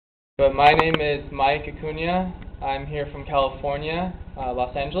But my name is Acuña. I'm here from California,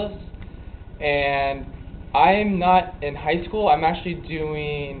 Los Angeles, and I'm not in high school. I'm actually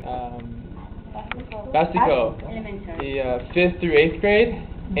doing Bosque, the 5th through 8th grade,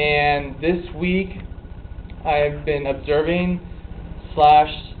 and this week I've been observing /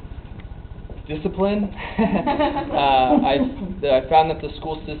 discipline. I found that the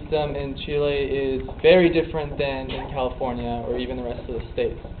school system in Chile is very different than in California or even the rest of the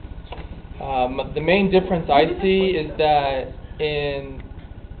states. The main difference I see is that in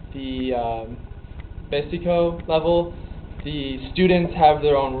the Bosque level, the students have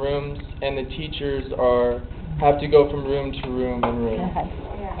their own rooms and the teachers have to go from room to room and room.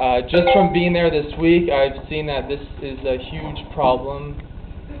 Just from being there this week, I've seen that this is a huge problem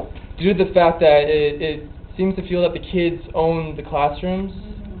due to the fact that it seems to feel that the kids own the classrooms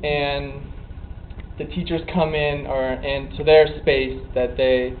and the teachers come in into their space that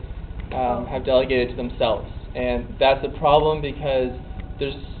they have delegated to themselves. And that's a problem because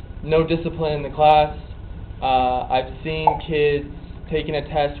there's no discipline in the class. I've seen kids taking a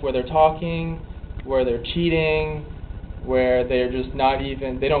test where they're talking, where they're cheating, where they're just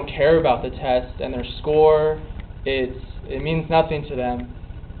they don't care about the test and their score. It means nothing to them.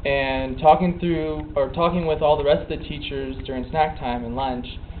 And talking with all the rest of the teachers during snack time and lunch,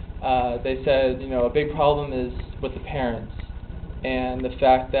 they said, a big problem is with the parents and the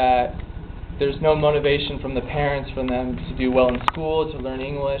fact that there's no motivation from the parents for them to do well in school, to learn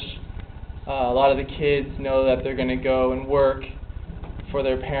English. A lot of the kids know that they're going to go and work for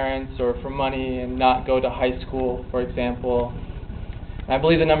their parents or for money and not go to high school, for example. And I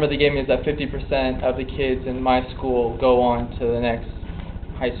believe the number they gave me is that 50% of the kids in my school go on to the next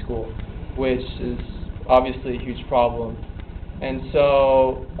high school, which is obviously a huge problem. And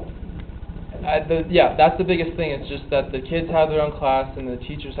so, that's the biggest thing. It's just that the kids have their own class and the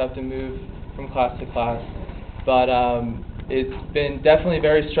teachers have to move from class to class. But it's been definitely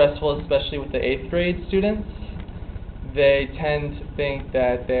very stressful, especially with the 8th grade students. They tend to think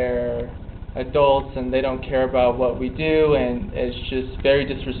that they're adults and they don't care about what we do, and it's just very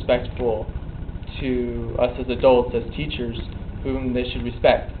disrespectful to us as adults, as teachers, whom they should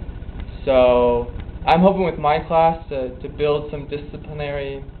respect. So I'm hoping with my class to build some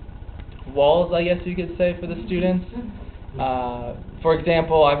disciplinary walls, I guess you could say, for the students. For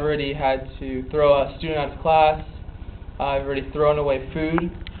example, I've already had to throw a student out of class. I've already thrown away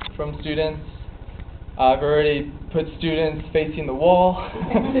food from students. I've already put students facing the wall.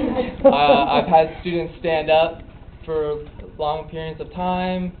 I've had students stand up for long periods of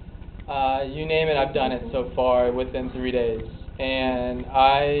time. You name it, I've done it so far within 3 days. And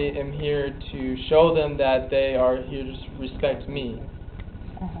I am here to show them that they are here to respect me.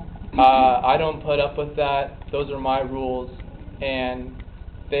 I don't put up with that. Those are my rules, and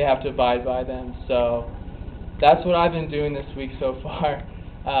they have to abide by them. So that's what I've been doing this week so far.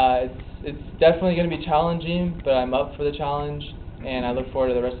 It's definitely going to be challenging, but I'm up for the challenge, and I look forward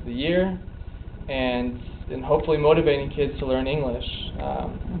to the rest of the year, and hopefully motivating kids to learn English.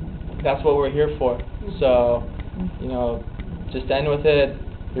 That's what we're here for. So, just end with it.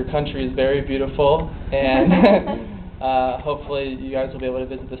 Your country is very beautiful, and hopefully you guys will be able to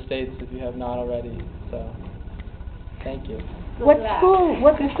visit the States if you have not already. So, thank you. What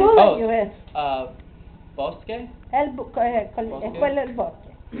school are you at? Bosque? Escuela El Bosque.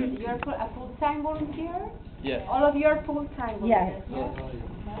 You're a full-time volunteer? Yes. All of you are full-time volunteers? Yes.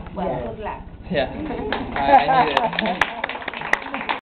 Well, good luck. Yeah. I need it.